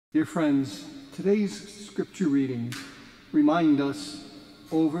Dear friends, today's scripture readings remind us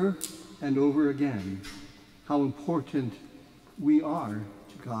over and over again how important we are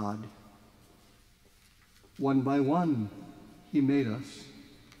to God. One by one, He made us.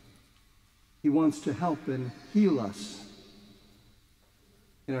 He wants to help and heal us.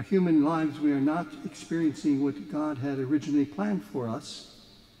 In our human lives, we are not experiencing what God had originally planned for us.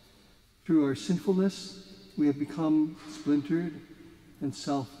 Through our sinfulness, we have become splintered and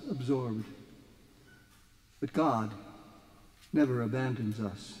self-absorbed. But God never abandons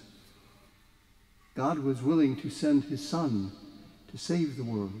us. God was willing to send His Son to save the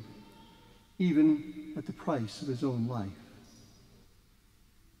world, even at the price of His own life.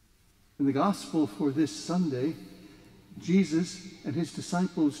 In the Gospel for this Sunday, Jesus and His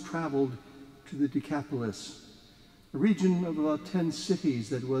disciples traveled to the Decapolis, a region of about 10 cities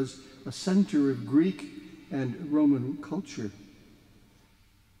that was a center of Greek and Roman culture.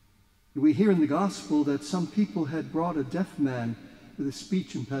 We hear in the Gospel that some people had brought a deaf man with a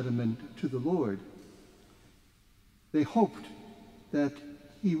speech impediment to the Lord. They hoped that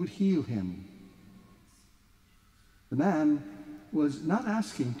He would heal him. The man was not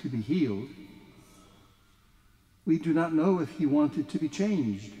asking to be healed. We do not know if he wanted to be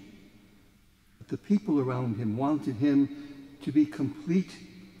changed. But the people around him wanted him to be complete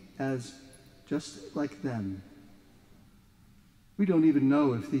as just like them. We don't even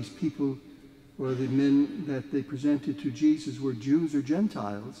know if these people or the men that they presented to Jesus were Jews or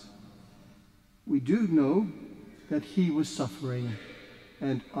Gentiles. We do know that he was suffering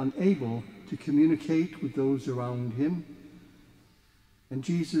and unable to communicate with those around him, and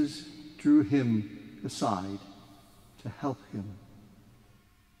Jesus drew him aside to help him.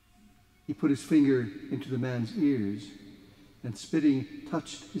 He put his finger into the man's ears, and spitting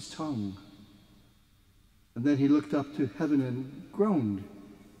touched his tongue. And then he looked up to heaven and groaned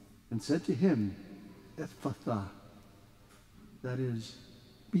and said to him, Ephphatha, that is,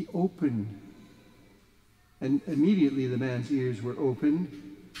 be open. And immediately the man's ears were opened,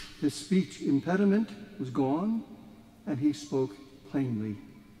 his speech impediment was gone, and he spoke plainly.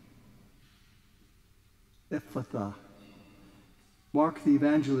 Ephphatha. Mark the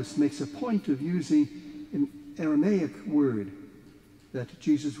evangelist makes a point of using an Aramaic word that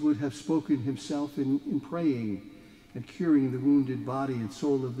Jesus would have spoken himself in praying and curing the wounded body and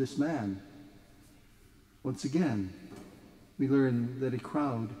soul of this man. Once again, we learn that a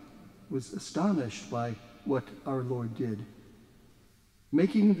crowd was astonished by what our Lord did.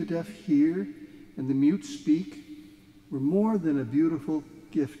 Making the deaf hear and the mute speak were more than a beautiful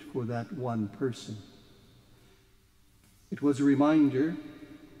gift for that one person. It was a reminder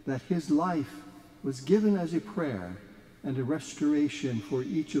that his life was given as a prayer and a restoration for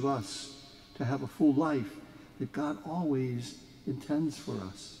each of us to have a full life that God always intends for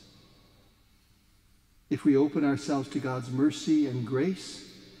us. If we open ourselves to God's mercy and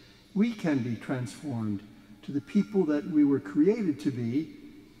grace, we can be transformed to the people that we were created to be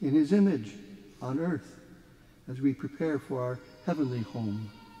in His image on earth as we prepare for our heavenly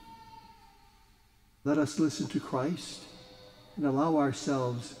home. Let us listen to Christ and allow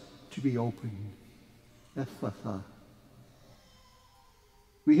ourselves to be opened. Ephphatha.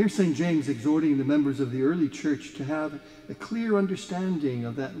 We hear St. James exhorting the members of the early church to have a clear understanding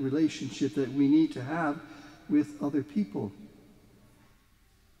of that relationship that we need to have with other people.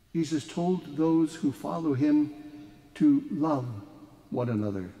 Jesus told those who follow him to love one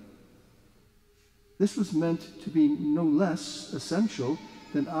another. This was meant to be no less essential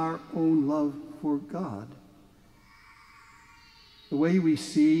than our own love for God. The way we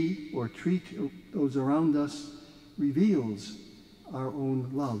see or treat those around us reveals our own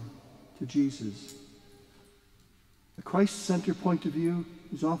love to Jesus. The Christ-centered point of view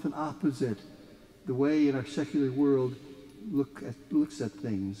is often opposite the way in our secular world looks at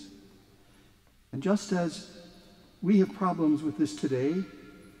things. And just as we have problems with this today,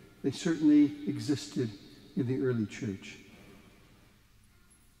 they certainly existed in the early church.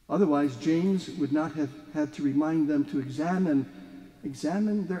 Otherwise, James would not have had to remind them to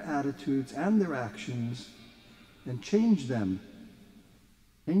examine their attitudes and their actions and change them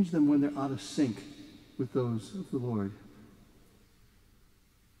when they're out of sync with those of the Lord.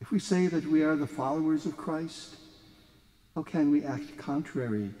 If we say that we are the followers of Christ, how can we act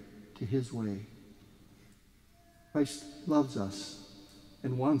contrary to His way? Christ loves us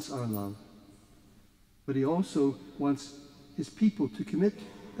and wants our love, but He also wants His people to commit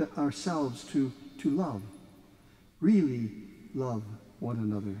ourselves to love, really love one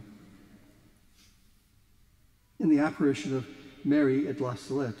another. In the apparition of Mary at La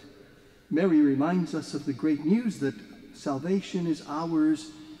Salette, Mary reminds us of the great news that salvation is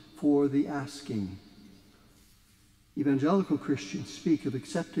ours for the asking. Evangelical Christians speak of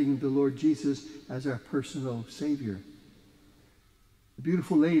accepting the Lord Jesus as our personal Savior. The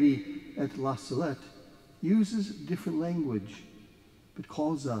beautiful lady at La Salette uses different language, but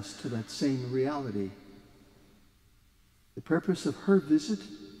calls us to that same reality. The purpose of her visit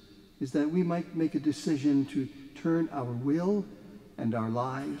is that we might make a decision to turn our will and our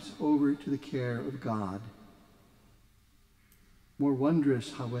lives over to the care of God. More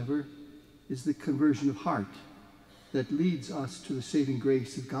wondrous, however, is the conversion of heart that leads us to the saving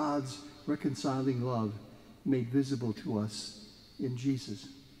grace of God's reconciling love made visible to us in Jesus.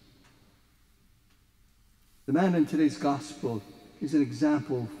 The man in today's gospel is an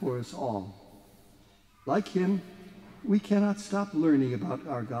example for us all. Like him, we cannot stop learning about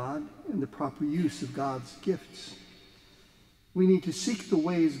our God and the proper use of God's gifts. We need to seek the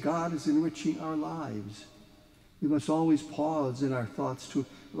ways God is enriching our lives. We must always pause in our thoughts to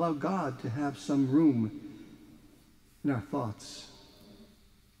allow God to have some room in our thoughts.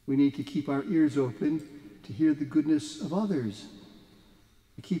 We need to keep our ears open to hear the goodness of others,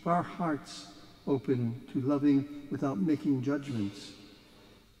 to keep our hearts open to loving without making judgments,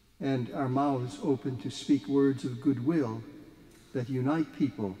 and our mouths open to speak words of goodwill that unite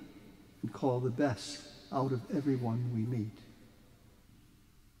people and call the best out of everyone we meet.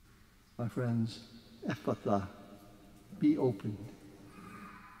 My friends, Ephphatha, be opened.